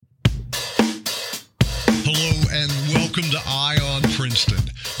welcome to Eye on Princeton,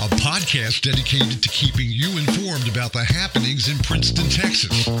 a podcast dedicated to keeping you informed about the happenings in Princeton,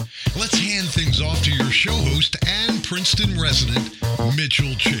 Texas. Let's hand things off to your show host and Princeton resident,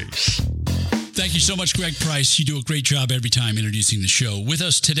 Mitchell Chase. Thank you so much, Greg Price. You do a great job every time introducing the show. With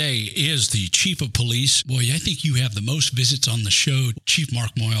us today is the Chief of Police. Boy, I think you have the most visits on the show. Chief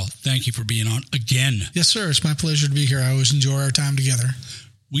Mark Moyle, thank you for being on again. Yes, sir. It's my pleasure to be here. I always enjoy our time together.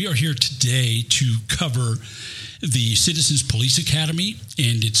 We are here today to cover the Citizens Police Academy,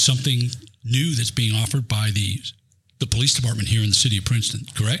 and it's something new that's being offered by the police department here in the city of Princeton,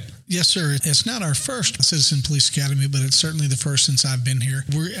 correct? Yes, sir. It's not our first Citizen Police Academy, but it's certainly the first since I've been here.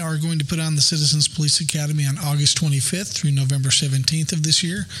 We are going to put on the Citizens Police Academy on August 25th through November 17th of this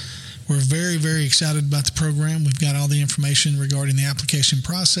year. We're very, very excited about the program. We've got all the information regarding the application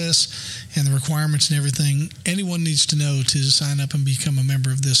process and the requirements and everything anyone needs to know to sign up and become a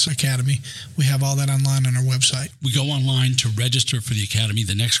member of this academy. We have all that online on our website. We go online to register for the academy.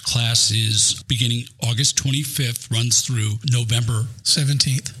 The next class is beginning August 25th, runs through November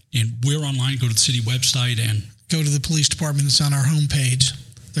 17th. And we're online. Go to the city website and go to the police department. It's on our homepage.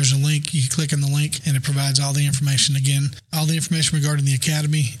 There's a link. You click on the link, and it provides all the information. Again, all the information regarding the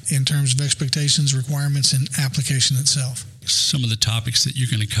academy in terms of expectations, requirements, and application itself. Some of the topics that you're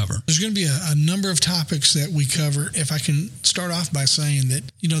going to cover. There's going to be a number of topics that we cover. If I can start off by saying that,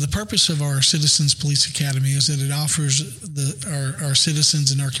 the purpose of our Citizens Police Academy is that it offers our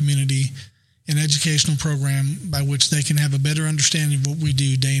citizens in our community an educational program by which they can have a better understanding of what we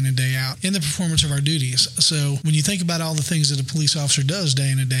do day in and day out in the performance of our duties. So when you think about all the things that a police officer does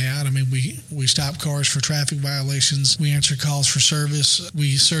day in and day out, we stop cars for traffic violations, we answer calls for service,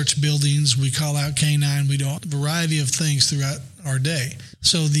 we search buildings, we call out K-9, we do a variety of things throughout our day.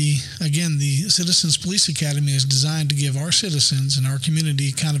 So the Citizens Police Academy is designed to give our citizens and our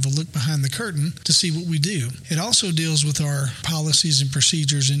community kind of a look behind the curtain to see what we do. It also deals with our policies and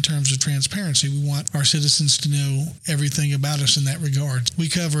procedures in terms of transparency. We want our citizens to know everything about us in that regard. We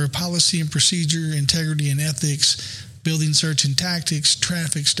cover policy and procedure, integrity and ethics, building search and tactics,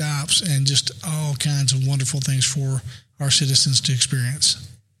 traffic stops, and just all kinds of wonderful things for our citizens to experience.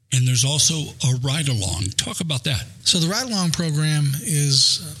 And there's also a ride-along. Talk about that. So the ride-along program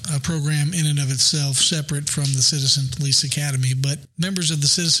is a program in and of itself separate from the Citizen Police Academy, but members of the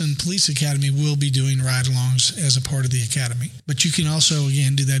Citizen Police Academy will be doing ride-alongs as a part of the academy. But you can also,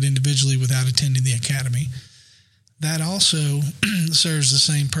 again, do that individually without attending the academy. That also serves the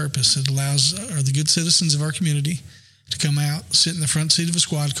same purpose. It allows the good citizens of our community to come out, sit in the front seat of a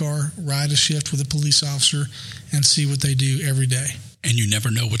squad car, ride a shift with a police officer, and see what they do every day. And you never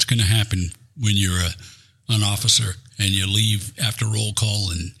know what's going to happen when you're an officer and you leave after roll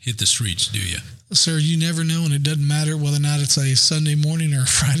call and hit the streets, do you? Sir, you never know, and it doesn't matter whether or not it's a Sunday morning or a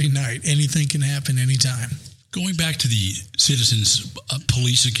Friday night. Anything can happen anytime. Going back to the Citizens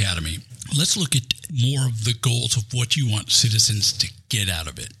Police Academy, let's look at more of the goals of what you want citizens to get out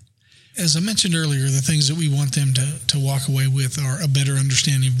of it. As I mentioned earlier, the things that we want them to walk away with are a better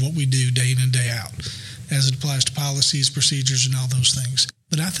understanding of what we do day in and day out, as it applies to policies, procedures, and all those things.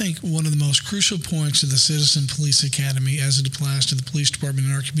 But I think one of the most crucial points of the Citizen Police Academy as it applies to the police department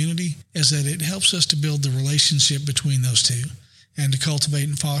in our community is that it helps us to build the relationship between those two and to cultivate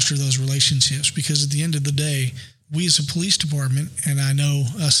and foster those relationships, because at the end of the day, we as a police department, and I know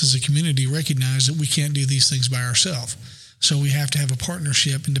us as a community, recognize that we can't do these things by ourselves. So we have to have a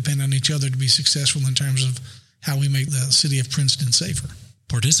partnership and depend on each other to be successful in terms of how we make the city of Princeton safer.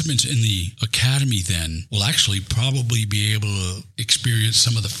 Participants in the academy then will actually probably be able to experience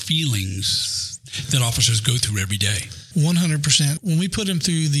some of the feelings that officers go through every day. 100%. When we put them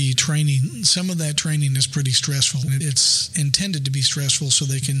through the training, some of that training is pretty stressful. It's intended to be stressful so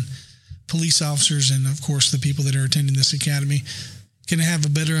police officers and, of course, the people that are attending this academy can have a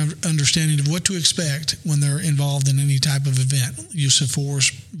better understanding of what to expect when they're involved in any type of event, use of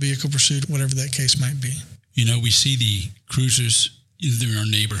force, vehicle pursuit, whatever that case might be. We see the cruisers in our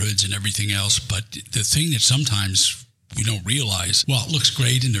neighborhoods and everything else, but the thing that sometimes we don't realize, well, it looks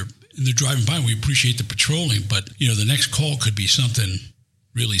great and they're driving by, we appreciate the patrolling, but the next call could be something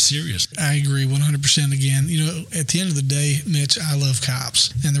really serious. I agree 100% again. At the end of the day, Mitch, I love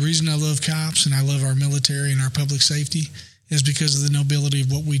cops. And the reason I love cops and I love our military and our public safety is because of the nobility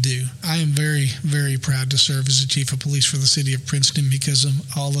of what we do. I am very, very proud to serve as the Chief of Police for the City of Princeton because of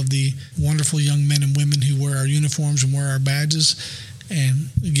all of the wonderful young men and women who wear our uniforms and wear our badges and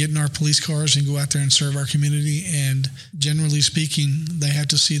get in our police cars and go out there and serve our community. And generally speaking, they have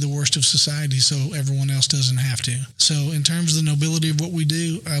to see the worst of society so everyone else doesn't have to. So in terms of the nobility of what we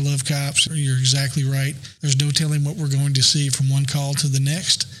do, I love cops. You're exactly right. There's no telling what we're going to see from one call to the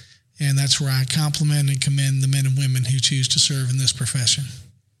next. And that's where I compliment and commend the men and women who choose to serve in this profession.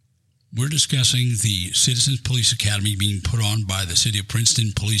 We're discussing the Citizens Police Academy being put on by the City of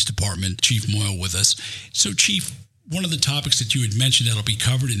Princeton Police Department. Chief Moyle with us. So, Chief, one of the topics that you had mentioned that'll be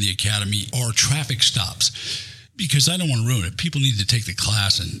covered in the academy are traffic stops. Because I don't want to ruin it. People need to take the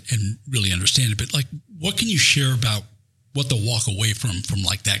class and really understand it. But, like, what can you share about what they'll walk away from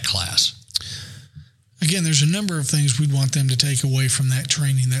like, that class? Again, there's a number of things we'd want them to take away from that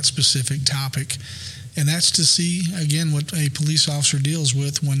training, that specific topic. And that's to see, again, what a police officer deals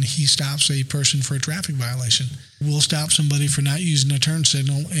with when he stops a person for a traffic violation. We'll stop somebody for not using a turn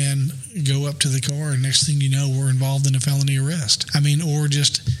signal and go up to the car, and next thing you know, we're involved in a felony arrest. Or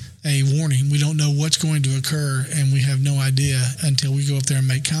just a warning. We don't know what's going to occur, and we have no idea until we go up there and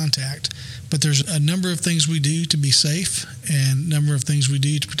make contact. But there's a number of things we do to be safe and a number of things we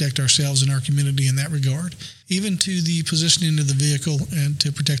do to protect ourselves and our community in that regard, even to the positioning of the vehicle and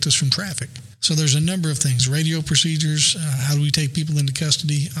to protect us from traffic. So there's a number of things, radio procedures, how do we take people into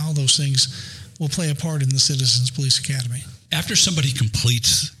custody, all those things will play a part in the Citizens Police Academy. After somebody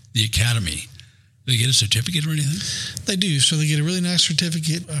completes the academy, do they get a certificate or anything? They do. So they get a really nice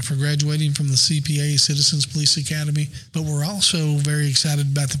certificate for graduating from the CPA, Citizens Police Academy. But we're also very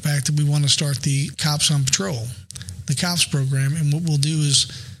excited about the fact that we want to start the Cops on Patrol, the COPS program. And what we'll do is,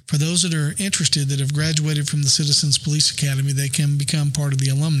 for those that are interested that have graduated from the Citizens Police Academy, they can become part of the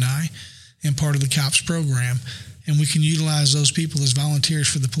alumni and part of the COPS program. And we can utilize those people as volunteers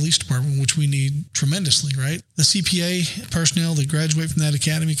for the police department, which we need tremendously, right? The CPA personnel that graduate from that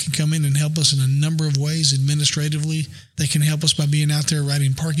academy can come in and help us in a number of ways administratively. They can help us by being out there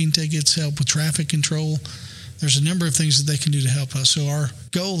writing parking tickets, help with traffic control. There's a number of things that they can do to help us. So our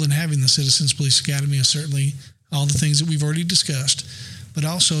goal in having the Citizens Police Academy is certainly all the things that we've already discussed, but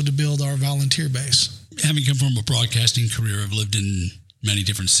also to build our volunteer base. Having come from a broadcasting career, I've lived in many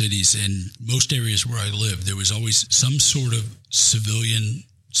different cities, and most areas where I lived, there was always some sort of civilian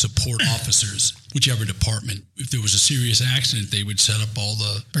support officers, whichever department. If there was a serious accident, they would set up all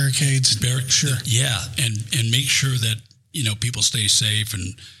the barricades. Sure. Yeah, and make sure that, people stay safe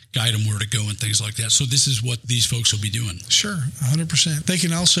and guide them where to go and things like that. So this is what these folks will be doing. Sure, 100%. They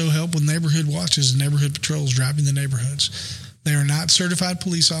can also help with neighborhood watches and neighborhood patrols driving the neighborhoods. They are not certified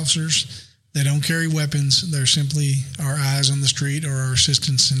police officers. They don't carry weapons. They're simply our eyes on the street or our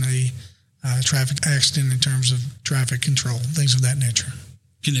assistance in a traffic accident in terms of traffic control, things of that nature.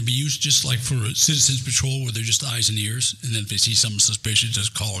 Can it be used just like for a citizens patrol where they're just eyes and ears, and then if they see something suspicious,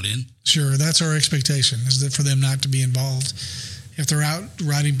 just call it in? Sure, that's our expectation, is that for them not to be involved. If they're out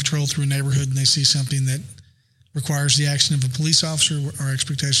riding patrol through a neighborhood and they see something that requires the action of a police officer, our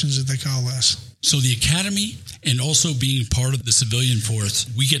expectation is that they call us. So the academy and also being part of the civilian force,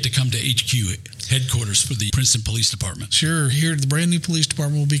 we get to come to HQ, headquarters for the Princeton Police Department. Sure. Here at the brand new police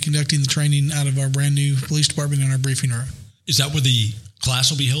department, we'll be conducting the training out of our brand new police department in our briefing room. Is that where the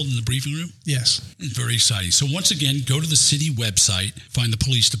class will be held, in the briefing room? Yes. It's very exciting. So once again, go to the city website, find the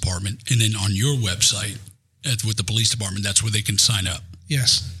police department, and then on your website with the police department, that's where they can sign up.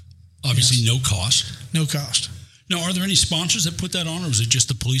 Yes. Obviously, yes. No cost. No cost. Now, are there any sponsors that put that on, or is it just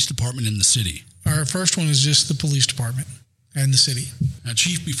the police department and the city? Our first one is just the police department and the city. Now,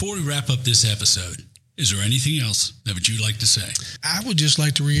 Chief, before we wrap up this episode, is there anything else that would you like to say? I would just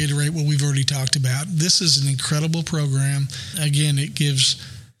like to reiterate what we've already talked about. This is an incredible program. Again, it gives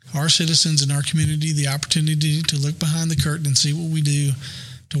our citizens and our community the opportunity to look behind the curtain and see what we do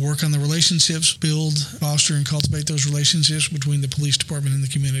to work on the relationships, build, foster, and cultivate those relationships between the police department and the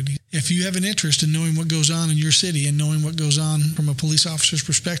community. If you have an interest in knowing what goes on in your city and knowing what goes on from a police officer's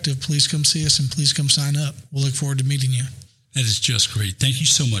perspective, please come see us and please come sign up. We'll look forward to meeting you. That is just great. Thank you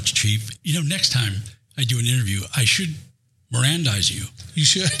so much, Chief. Next time I do an interview, I should Mirandize you. You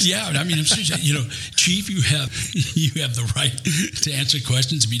should. Yeah, I mean, I'm serious. Chief, you have the right to answer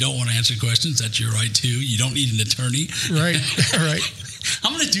questions. If you don't want to answer questions, that's your right too. You don't need an attorney. Right.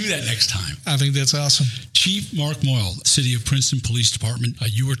 I'm going to do that next time. I think that's awesome. Chief Mark Moyle, City of Princeton Police Department,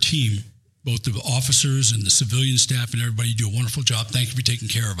 your team, both the officers and the civilian staff and everybody, you do a wonderful job. Thank you for taking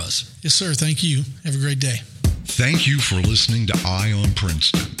care of us. Yes, sir. Thank you. Have a great day. Thank you for listening to Eye on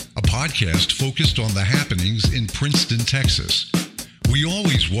Princeton, a podcast focused on the happenings in Princeton, Texas. We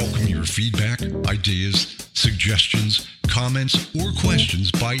always welcome your feedback, ideas, suggestions, comments, or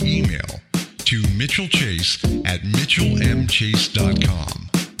questions by email to mitchellchase@mitchellmchase.com.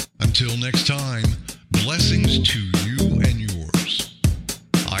 Until next time, blessings to you and yours.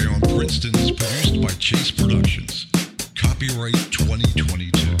 Eye on Princeton is produced by Chase Productions. Copyright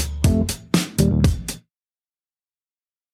 2022.